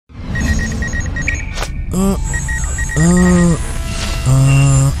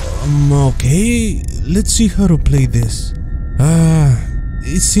Okay, let's see how to play this.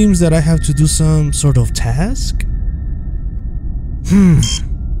 It seems that I have to do some sort of task?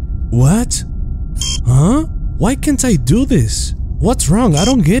 What? Huh? Why can't I do this? What's wrong? I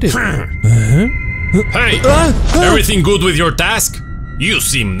don't get it. Hey! Everything good with your task? You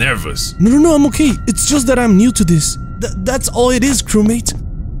seem nervous. No, I'm okay. It's just that I'm new to this. That's all it is, crewmate.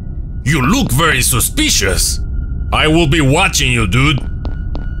 You look very suspicious. I will be watching you, dude.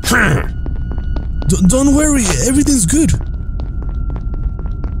 Don't worry, everything's good.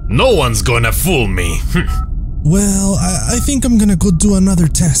 No one's gonna fool me. Well, I think I'm gonna go do another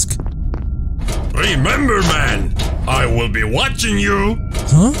task. Remember, man, I will be watching you.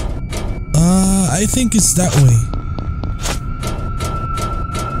 Huh? I think it's that way.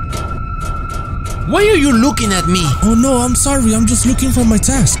 Why are you looking at me? Oh no, I'm sorry, I'm just looking for my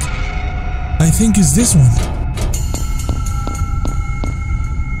task. I think it's this one.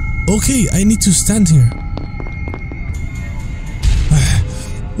 Okay, I need to stand here.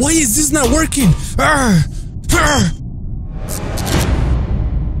 Why is this not working?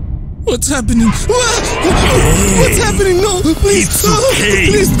 What's happening? What's happening? No, please. It's okay,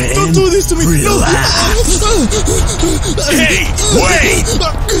 please, man. don't do this to me. Relax. Hey, wait!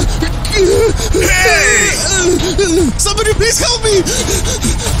 Hey! Somebody please help me!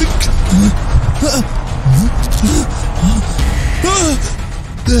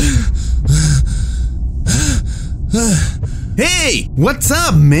 Hey, what's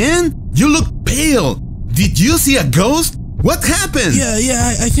up, man? You look pale. Did you see a ghost? What happened?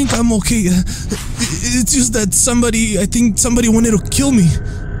 Yeah, I think I'm okay. It's just that I think somebody wanted to kill me.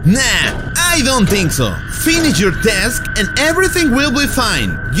 Nah, I don't think so. Finish your task and everything will be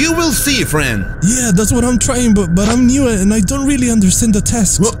fine. You will see, friend. Yeah, that's what I'm trying, but I'm new and I don't really understand the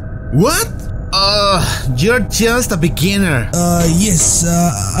tasks. What? You're just a beginner. Yes,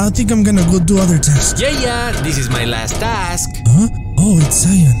 I think I'm gonna go do other tasks. Yeah, this is my last task. Huh? Oh, it's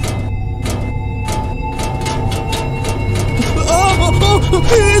Cyan.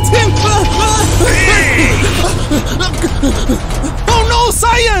 It's him! Oh no,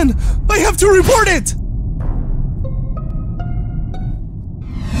 Cyan! I have to report it!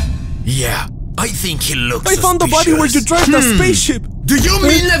 Yeah, I think he looks I found the body where you drive the spaceship! Do you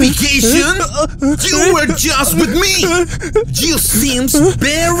mean navigation? You were just with me! You seems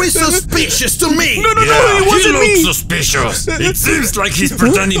very suspicious to me! No, it wasn't me! He looks suspicious! It seems like he's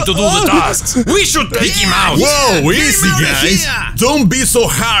pretending to do the tasks! We should take him out! Whoa, easy guys! Don't be so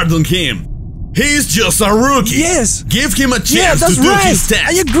hard on him! He's just a rookie! Yes! Give him a chance to do his task!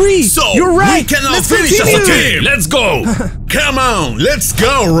 I agree! So, you're right! we cannot Let's finish as a continue. team! Let's go! Come on, let's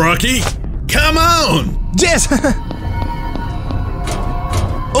go, Rocky! Come on! Yes!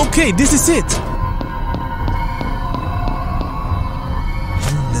 Okay, this is it.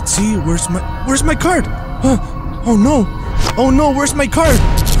 Let's see, where's my card? Oh no, where's my card?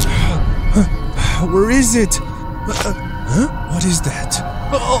 Where is it? What is that?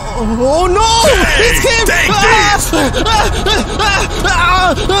 Oh no! Hey, It's him! take this!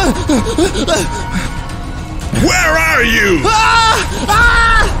 Where are you?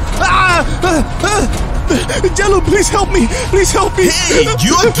 Jello, please help me! Please help me! Hey,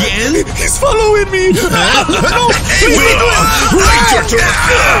 you again? He's following me! No! Hey,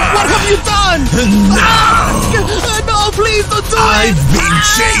 What have you done? No, please don't do it! I've been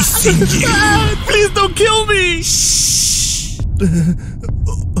chasing you! Please don't kill me!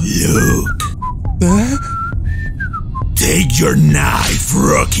 Look. Take your knife,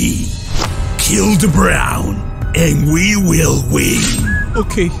 Rocky. Kill the Brown, and we will win.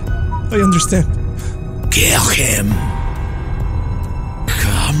 Okay, I understand. Kill him.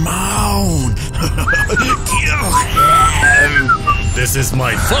 Come on. Kill him. This is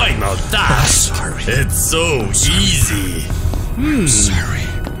my final task! Sorry. It's so easy! Sorry.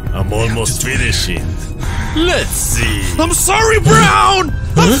 I'm almost finishing. Let's see. I'm sorry, Brown!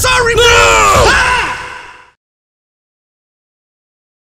 I'm sorry, Brown!